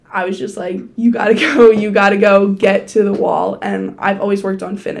I was just like, you gotta go, get to the wall. And I've always worked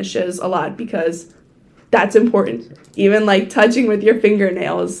on finishes a lot because that's important. Even like touching with your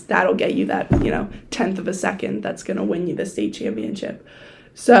fingernails, that'll get you that, 10th of a second that's gonna win you the state championship.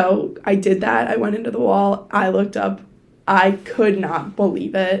 So I did that. I went into the wall. I looked up. I could not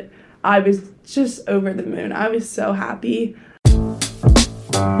believe it. I was just over the moon. I was so happy.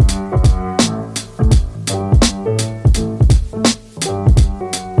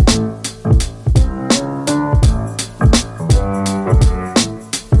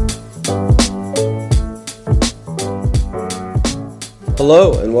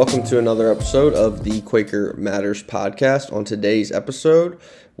 Hello, and welcome to another episode of the Quaker Matters podcast. On today's episode,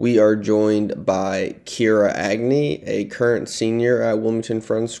 we are joined by Kira Agne, a current senior at Wilmington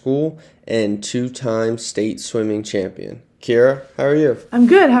Friends School and two-time state swimming champion. Kira, how are you? I'm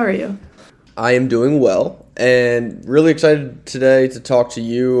good. How are you? I am doing well, and really excited today to talk to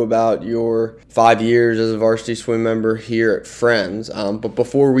you about your 5 years as a varsity swim member here at Friends. But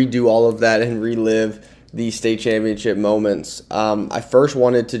before we do all of that and relive the state championship moments, I first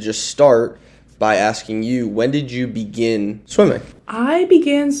wanted to just start by asking you, when did you begin swimming? I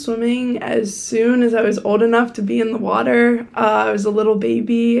began swimming as soon as I was old enough to be in the water. I was a little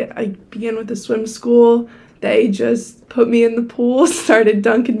baby. I began with a swim school. They just put me in the pool, started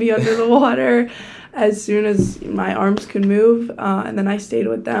dunking me under the water as soon as my arms could move. And then I stayed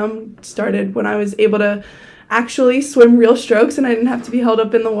with them, started when I was able to actually swim real strokes and I didn't have to be held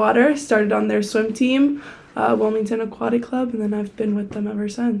up in the water. Started on their swim team, Wilmington Aquatic Club, and then I've been with them ever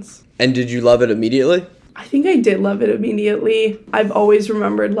since. And did you love it immediately? I think I did love it immediately. I've always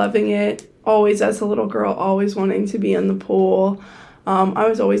remembered loving it, always as a little girl, always wanting to be in the pool. I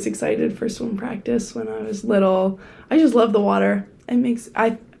was always excited for swim practice when I was little. I just love the water. I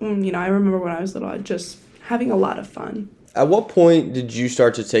remember when I was little, just having a lot of fun. At what point did you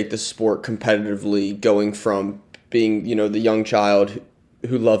start to take the sport competitively, going from being, the young child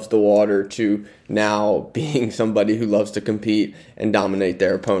who loves the water to now being somebody who loves to compete and dominate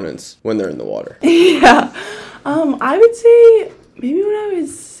their opponents when they're in the water? Yeah. I would say maybe when I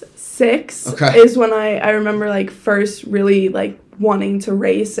was 6 is when I remember first really wanting to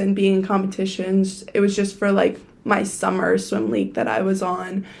race and being in competitions. It was just for my summer swim league that I was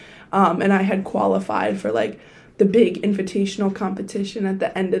on. And I had qualified for the big invitational competition at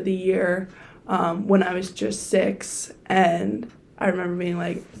the end of the year when I was just 6. And I remember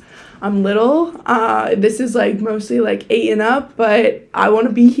being I'm little. This is mostly 8 and up, but I want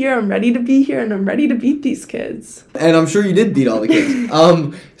to be here. I'm ready to be here, and I'm ready to beat these kids. And I'm sure you did beat all the kids.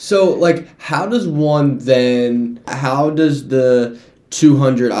 So how does the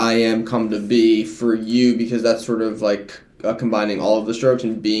 200 IM come to be for you? Because that's sort of combining all of the strokes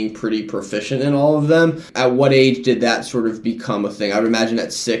and being pretty proficient in all of them. At what age did that sort of become a thing? I would imagine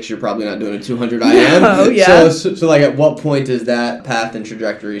at 6 you're probably not doing a 200 IM. Oh, yeah. So at what point does that path and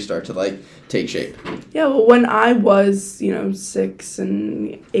trajectory start to take shape? Yeah, well, when I was 6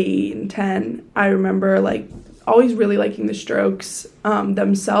 and 8 and 10, I remember always really liking the strokes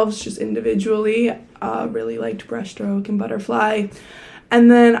themselves, just individually. Really liked breaststroke and butterfly.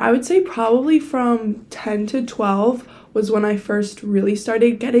 And then I would say probably from 10 to 12 was when I first really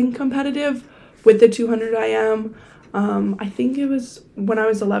started getting competitive with the 200 IM. I think it was when I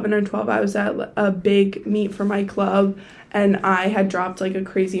was 11 or 12, I was at a big meet for my club, and I had dropped a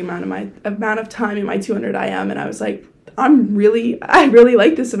crazy amount of time in my 200 IM, and I was like, I really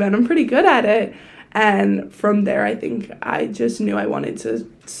like this event. I'm pretty good at it. And from there, I think I just knew I wanted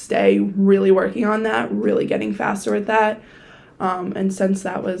to stay really working on that, really getting faster with that. And since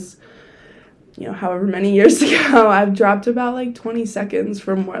that was, however many years ago, I've dropped about 20 seconds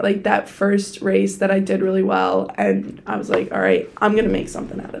from that first race that I did really well. And I was like, all right, I'm going to make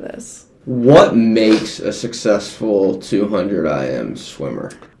something out of this. What makes a successful 200 IM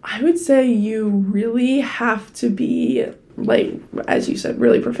swimmer? I would say you really have to be, as you said,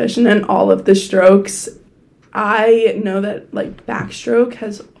 really proficient in all of the strokes. I know that backstroke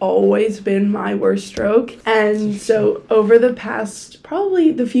has always been my worst stroke, and so over the past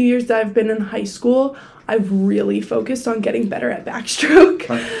probably the few years that I've been in high school, I've really focused on getting better at backstroke.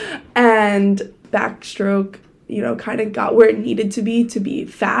 And backstroke kind of got where it needed to be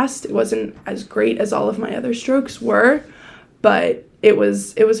fast. It wasn't as great as all of my other strokes were, but it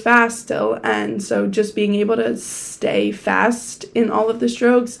was fast still. And so just being able to stay fast in all of the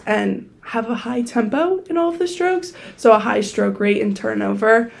strokes and have a high tempo in all of the strokes, so a high stroke rate and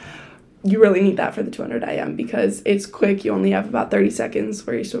turnover, you really need that for the 200 IM because it's quick. You only have about 30 seconds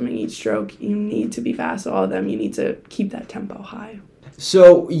where you're swimming each stroke. You need to be fast at all of them. You need to keep that tempo high.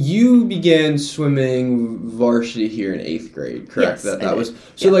 So you began swimming varsity here in 8th grade, correct? Yes, That I was did.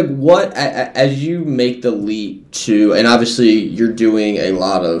 so. Yeah. Like, what as you make the leap to, and obviously you're doing a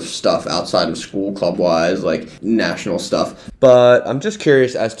lot of stuff outside of school, club wise, like national stuff. But I'm just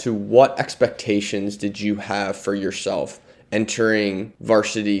curious as to what expectations did you have for yourself entering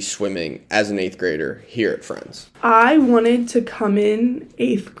varsity swimming as an 8th grader here at Friends? I wanted to come in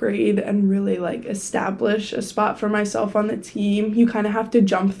 8th grade and really like establish a spot for myself on the team. You kind of have to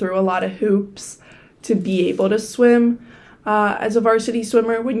jump through a lot of hoops to be able to swim as a varsity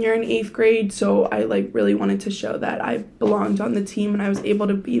swimmer when you're in 8th grade. So I like really wanted to show that I belonged on the team and I was able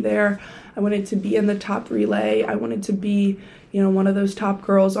to be there. I wanted to be in the top relay. I wanted to be, one of those top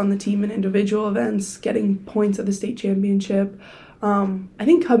girls on the team in individual events, getting points at the state championship. I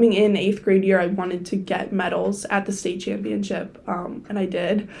think coming in 8th grade year, I wanted to get medals at the state championship, and I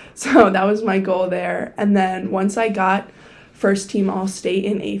did. So that was my goal there. And then once I got first team All-State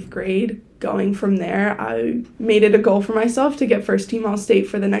in 8th grade, going from there, I made it a goal for myself to get first team All-State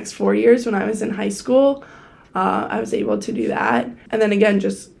for the next 4 years when I was in high school. I was able to do that. And then again,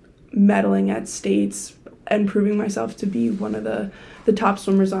 just medaling at states and proving myself to be one of the top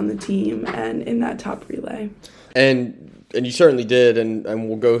swimmers on the team and in that top relay. And you certainly did, and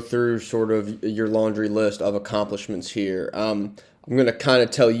we'll go through sort of your laundry list of accomplishments here. I'm going to kind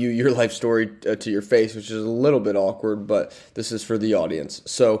of tell you your life story to your face, which is a little bit awkward, but this is for the audience.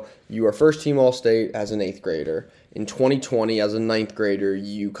 So you are first team All-State as an 8th grader. In 2020, as a 9th grader,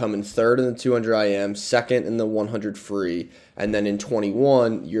 you come in third in the 200 IM, second in the 100 free, and then in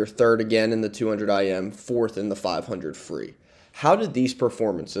 21, you're third again in the 200 IM, fourth in the 500 free. How did these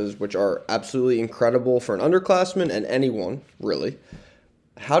performances, which are absolutely incredible for an underclassman and anyone, really,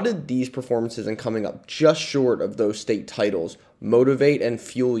 how did these performances and coming up just short of those state titles motivate and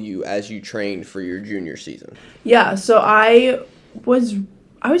fuel you as you trained for your junior season? Yeah, so I was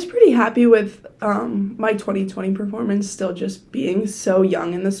pretty happy with my 2020 performance, still just being so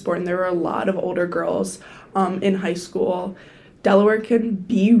young in the sport, and there were a lot of older girls in high school. Delaware can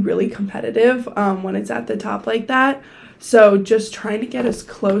be really competitive when it's at the top like that. So just trying to get as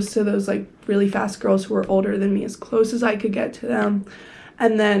close to those like really fast girls who were older than me, as close as I could get to them.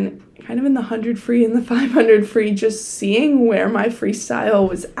 And then kind of in the 100 free and the 500 free, just seeing where my freestyle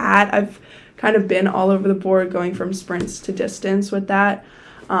was at. I've kind of been all over the board going from sprints to distance with that.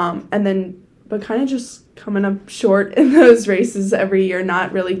 But kind of just coming up short in those races every year,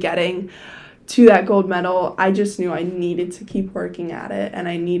 not really getting to that gold medal. I just knew I needed to keep working at it, and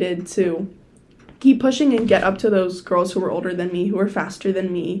I needed to keep pushing and get up to those girls who were older than me, who were faster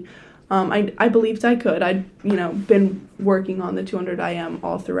than me. I believed I could. I'd been working on the 200 IM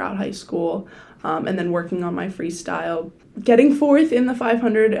all throughout high school, and then working on my freestyle. Getting fourth in the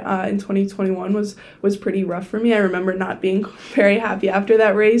 500 in 2021 was pretty rough for me. I remember not being very happy after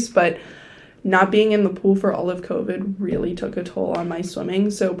that race, but not being in the pool for all of COVID really took a toll on my swimming.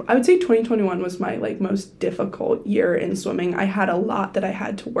 So I would say 2021 was my most difficult year in swimming. I had a lot that I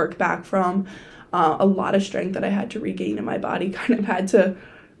had to work back from, a lot of strength that I had to regain in my body. Kind of had to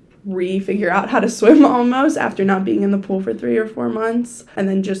re-figure out how to swim almost after not being in the pool for 3 or 4 months. And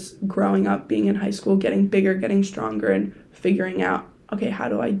then just growing up, being in high school, getting bigger, getting stronger, and figuring out, okay, how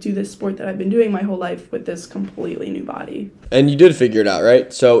do I do this sport that I've been doing my whole life with this completely new body? And you did figure it out,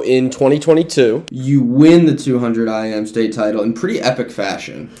 right? So in 2022, you win the 200 IM state title in pretty epic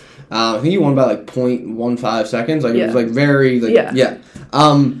fashion. I think you won by 0.15 seconds. It was very yeah.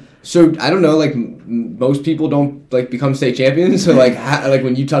 So I don't know, most people don't become state champions. So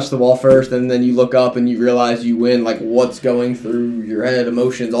when you touch the wall first and then you look up and you realize you win, what's going through your head,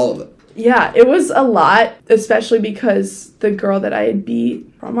 emotions, all of it. Yeah, it was a lot, especially because the girl that I had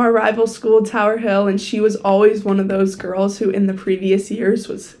beat from our rival school, Tower Hill, and she was always one of those girls who in the previous years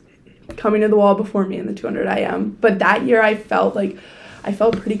was coming to the wall before me in the 200 IM. But that year I felt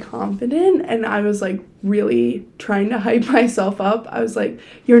pretty confident, and I was really trying to hype myself up. I was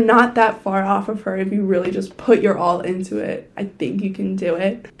you're not that far off of her if you really just put your all into it. I think you can do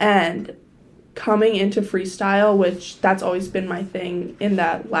it. And coming into freestyle, which that's always been my thing, in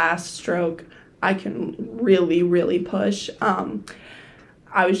that last stroke, I can really, really push.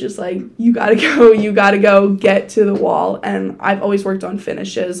 I was just you gotta go, get to the wall. And I've always worked on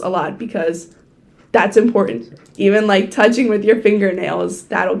finishes a lot because that's important. Even touching with your fingernails,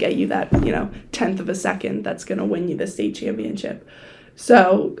 that'll get you that, 10th of a second that's gonna win you the state championship.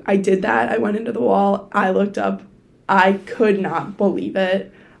 So I did that. I went into the wall. I looked up. I could not believe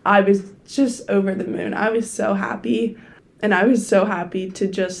it. I was just over the moon. I was so happy. And I was so happy to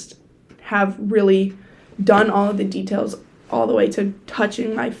just have really done all of the details all the way to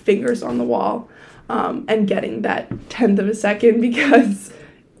touching my fingers on the wall. and getting that tenth of a second, because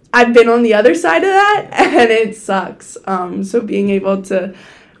I've been on the other side of that and it sucks. So being able to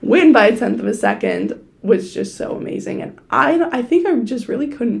win by a tenth of a second was just so amazing. And I think I just really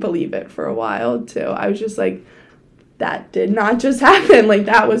couldn't believe it for a while too. I was just like, that did not just happen. Like,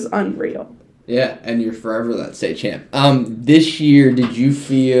 that was unreal. Yeah, and you're forever that state champ. This year, did you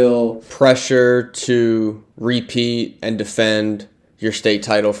feel pressure to repeat and defend your state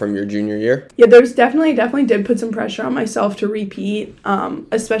title from your junior year? Yeah, there's definitely did put some pressure on myself to repeat,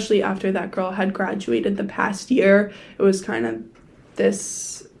 especially after that girl had graduated the past year. It was kind of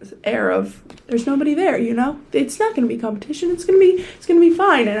this air of, there's nobody there, you know? It's not going to be competition. It's going to be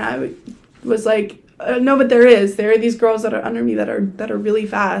fine. And I was like, no, but there are these girls that are under me that are really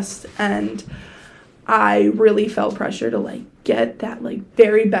fast, and I really felt pressure to like get that like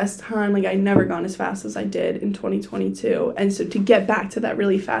very best time. Like, I'd never gone as fast as I did in 2022, and so to get back to that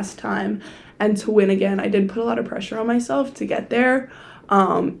really fast time and to win again, I did put a lot of pressure on myself to get there,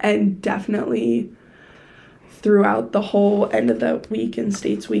 and definitely throughout the whole end of the week and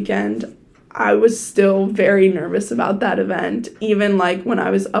states weekend, I was still very nervous about that event. Even like when I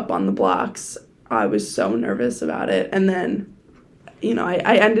was up on the blocks, I was so nervous about it. And then, you know,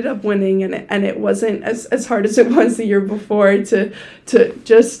 I ended up winning, and it wasn't as hard as it was the year before to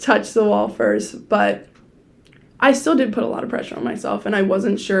just touch the wall first. But I still did put a lot of pressure on myself, and I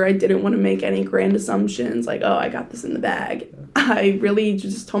wasn't sure. I didn't want to make any grand assumptions like, oh, I got this in the bag. I really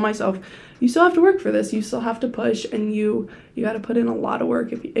just told myself, you still have to work for this. You still have to push, and you got to put in a lot of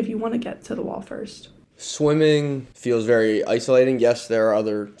work if you want to get to the wall first. Swimming feels very isolating. Yes, there are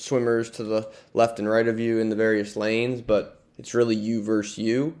other swimmers to the left and right of you in the various lanes, but it's really you versus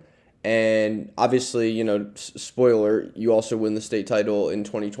you. And obviously, you know, spoiler, you also win the state title in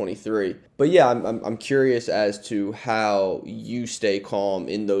 2023. But yeah, I'm curious as to how you stay calm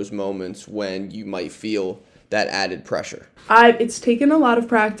in those moments when you might feel that added pressure. It's taken a lot of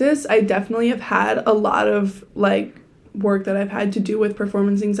practice. I definitely have had a lot of like work that I've had to do with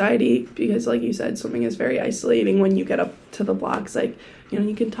performance anxiety, because like you said, swimming is very isolating when you get up to the blocks. Like, you know,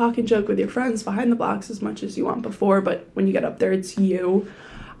 you can talk and joke with your friends behind the blocks as much as you want before, but when you get up there, it's you.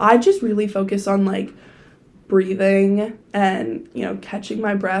 I just really focus on like breathing and, you know, catching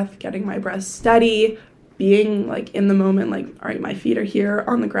my breath, getting my breath steady, being like in the moment, like, all right, my feet are here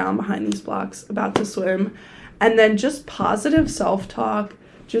on the ground behind these blocks, about to swim. And then just positive self-talk,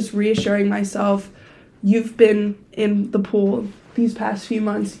 just reassuring myself, you've been in the pool these past few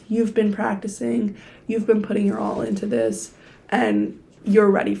months, you've been practicing, you've been putting your all into this, and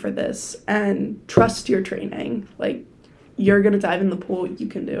you're ready for this, and trust your training. Like, you're going to dive in the pool, you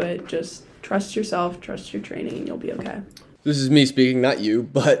can do it. Just trust yourself, trust your training, and you'll be okay. This is me speaking, not you,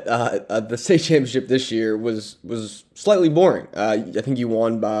 but the state championship this year was slightly boring. I think you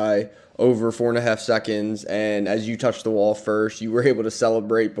won by over 4.5 seconds, and as you touched the wall first, you were able to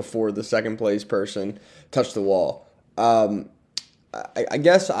celebrate before the second place person touched the wall. I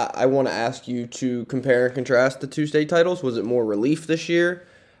guess I want to ask you to compare and contrast the two state titles. Was it more relief this year?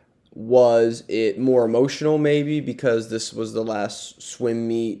 Was it more emotional maybe because this was the last swim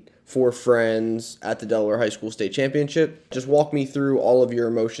meet for friends at the Delaware High School State Championship? Just walk me through all of your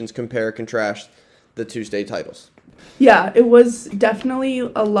emotions, compare, contrast the two state titles. Yeah, it was definitely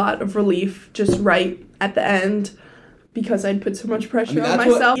a lot of relief just right at the end, because I'd put so much pressure on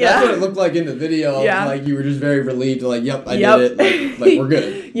myself. That's what it looked like in the video. Yeah. Like, you were just very relieved, like, yep, I did it. Like, we're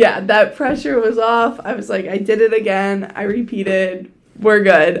good. Yeah, that pressure was off. I was like, I did it again. I repeated. We're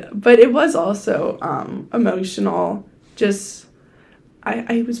good. But it was also emotional. Just,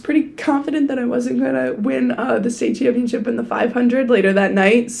 I was pretty confident that I wasn't going to win the state championship in the 500 later that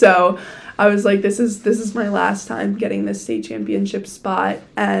night. So I was like, this is my last time getting this state championship spot.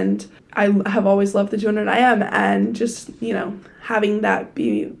 And I have always loved the 200 IM, and just, you know, having that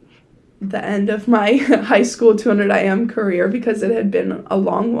be the end of my high school 200 IM career, because it had been a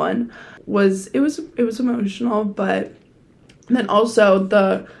long one, was emotional. But then also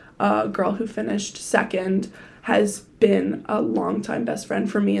the girl who finished second has been a longtime best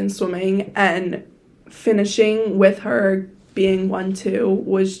friend for me in swimming, and finishing with her being 1-2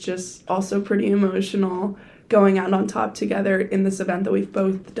 was just also pretty emotional. Going out on top together in this event that we've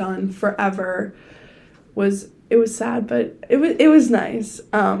both done forever was sad, but it was nice.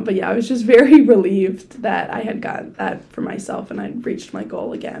 But yeah, I was just very relieved that I had got that for myself and I'd reached my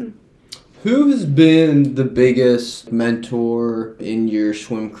goal again. Who has been the biggest mentor in your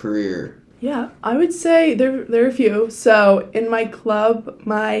swim career? Yeah, I would say there are a few. So in my club,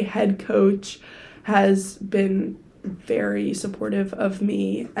 my head coach has been very supportive of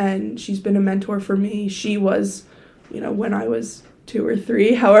me, and she's been a mentor for me. She was, you know, when I was 2 or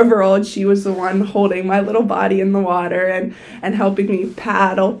 3, however old, she was the one holding my little body in the water and helping me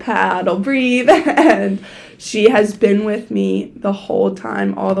paddle, breathe. And she has been with me the whole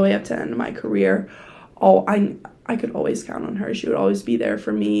time, all the way up to the end of my career. I could always count on her. She would always be there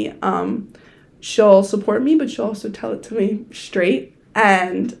for me. She'll support me, but she'll also tell it to me straight.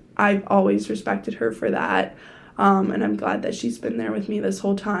 And I've always respected her for that. And I'm glad that she's been there with me this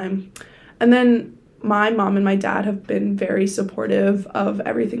whole time. And then my mom and my dad have been very supportive of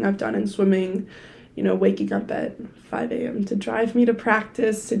everything I've done in swimming, waking up at 5 a.m. to drive me to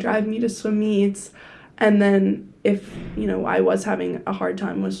practice, to drive me to swim meets. And then if, I was having a hard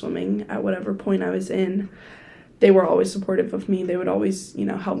time with swimming at whatever point I was in, they were always supportive of me. They would always,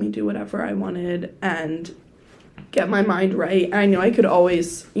 help me do whatever I wanted and get my mind right. And I knew I could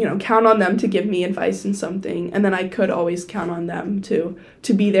always, count on them to give me advice in something. And then I could always count on them to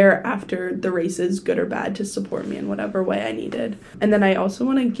be there after the races, good or bad, to support me in whatever way I needed. And then I also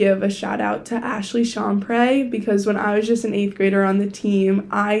want to give a shout out to Ashley Champray, because when I was just an 8th grader on the team,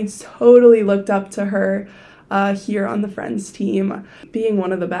 I totally looked up to her here on the Friends team, being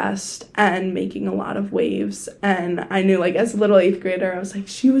one of the best and making a lot of waves. And I knew, as a little 8th grader, I was like,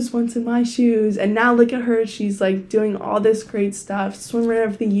 she was once in my shoes, and now look at her, she's doing all this great stuff, swimmer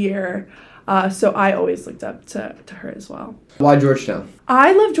of the year. So I always looked up to her as well. Why Georgetown?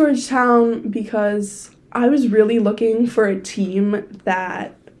 I love Georgetown because I was really looking for a team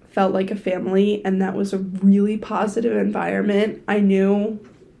that felt like a family and that was a really positive environment. I knew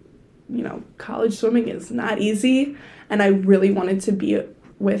college swimming is not easy, and I really wanted to be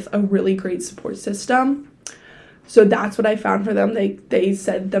with a really great support system. So that's what I found for them. They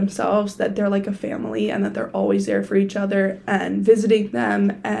said themselves that they're like a family and that they're always there for each other, and visiting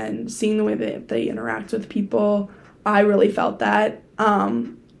them and seeing the way that they interact with people, I really felt that.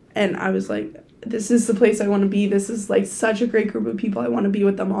 And I was like, this is the place I want to be. This is such a great group of people. I want to be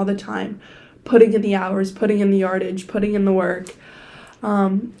with them all the time, putting in the hours, putting in the yardage, putting in the work.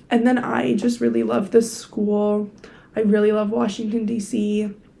 And then I just really love this school. I really love Washington, D.C.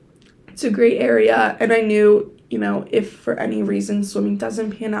 It's a great area. And I knew, if for any reason swimming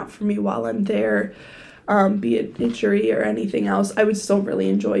doesn't pan out for me while I'm there, be it injury or anything else, I would still really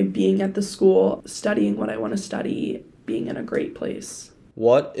enjoy being at the school, studying what I want to study, being in a great place.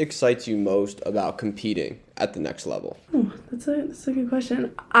 What excites you most about competing at the next level? Oh, that's a good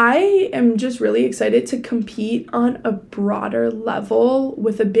question. I am just really excited to compete on a broader level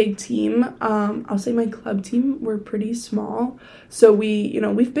with a big team. I'll say my club team, we're pretty small. So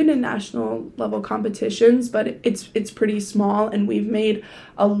we've been in national level competitions, but it's pretty small, and we've made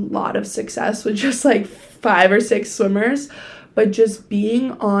a lot of success with just 5 or 6 swimmers. But just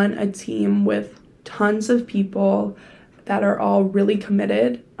being on a team with tons of people that are all really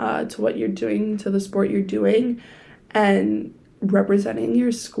committed to what you're doing, to the sport you're doing, and representing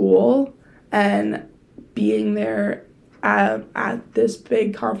your school and being there at this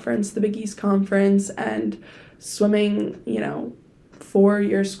big conference, the Big East Conference, and swimming, for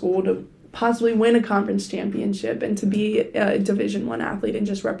your school to possibly win a conference championship and to be a Division I athlete and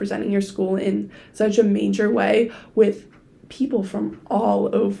just representing your school in such a major way with people from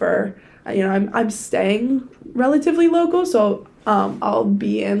all over. I'm staying relatively local, so I'll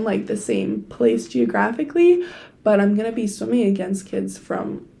be in the same place geographically, but I'm gonna be swimming against kids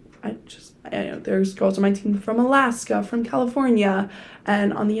from there's girls on my team from Alaska, from California,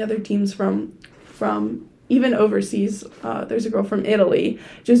 and on the other teams from even overseas. There's a girl from Italy.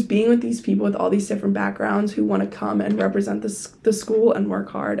 Just being with these people with all these different backgrounds who want to come and represent the school and work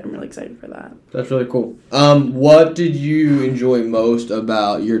hard. I'm really excited for that. That's really cool. What did you enjoy most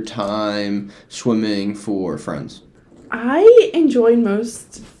about your time swimming for Friends? I enjoyed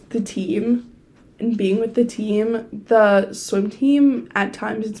most the team and being with the team. The swim team, at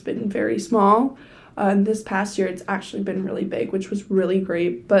times, it's been very small. This past year, it's actually been really big, which was really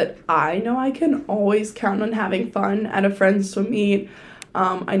great. But I know I can always count on having fun at a Friends swim meet.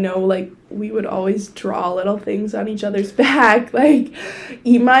 I know, we would always draw little things on each other's back,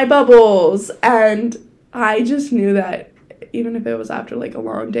 eat my bubbles. And I just knew that even if it was after, a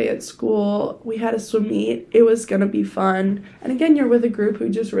long day at school, we had a swim meet, it was going to be fun. And again, you're with a group who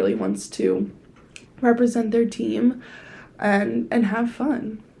just really wants to represent their team and have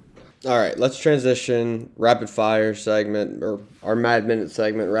fun. All right, let's transition rapid fire segment, or our Mad Minute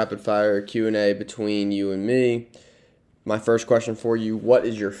segment, rapid fire Q&A between you and me. My first question for you, what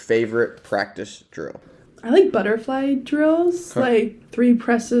is your favorite practice drill? I like butterfly drills, 3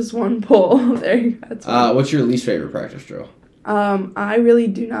 presses, 1 pull. There you go. That's what's your least favorite practice drill? I really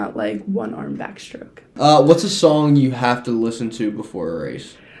do not like 1 arm backstroke. What's a song you have to listen to before a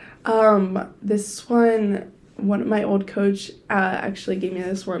race? This one one of my old coach actually gave me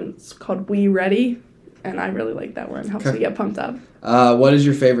this one. It's called We Ready, and I really like that one. It helps me get pumped up. What is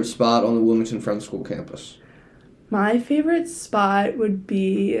your favorite spot on the Wilmington Friends School campus? My favorite spot would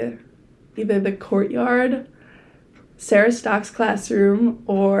be either the courtyard, Sarah Stock's classroom,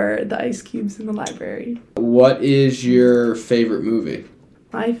 or the ice cubes in the library. What is your favorite movie?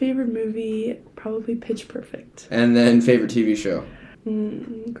 My favorite movie, probably Pitch Perfect. And then favorite TV show?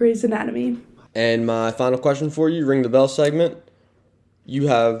 Grey's Anatomy. And my final question for you, ring the bell segment. You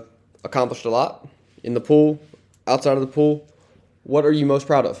have accomplished a lot in the pool, outside of the pool. What are you most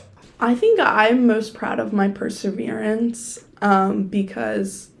proud of? I think I'm most proud of my perseverance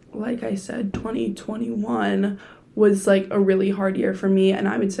because, like I said, 2021 was like a really hard year for me. And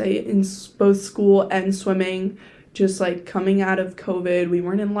I would say in both school and swimming, just like coming out of COVID, we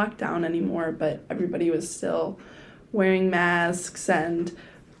weren't in lockdown anymore, but everybody was still wearing masks. And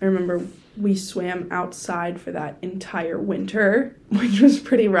I remember we swam outside for that entire winter, which was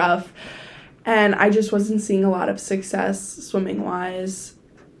pretty rough. And I just wasn't seeing a lot of success swimming-wise.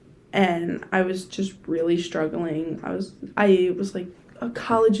 And I was just really struggling. I was like,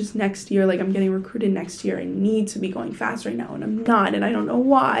 college is next year. Like, I'm getting recruited next year. I need to be going fast right now, and I'm not, and I don't know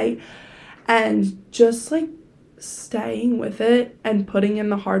why. And just, like, staying with it and putting in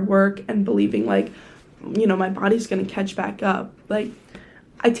the hard work and believing, like, you know, my body's going to catch back up. Like,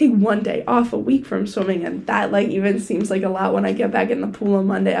 I take one day off a week from swimming, and that, like, even seems like a lot when I get back in the pool on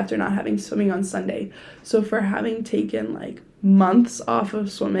Monday after not having swimming on Sunday. So for having taken, like, months off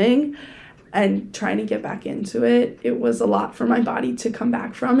of swimming and trying to get back into it, it was a lot for my body to come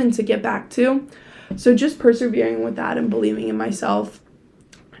back from and to get back to. So just persevering with that and believing in myself.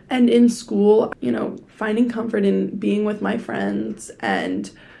 And in school, you know, finding comfort in being with my friends and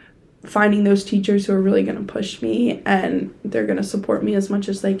finding those teachers who are really going to push me and they're going to support me as much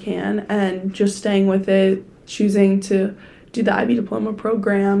as they can, and just staying with it, choosing to do the IB diploma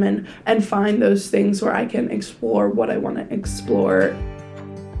program and find those things where I can explore what I want to explore.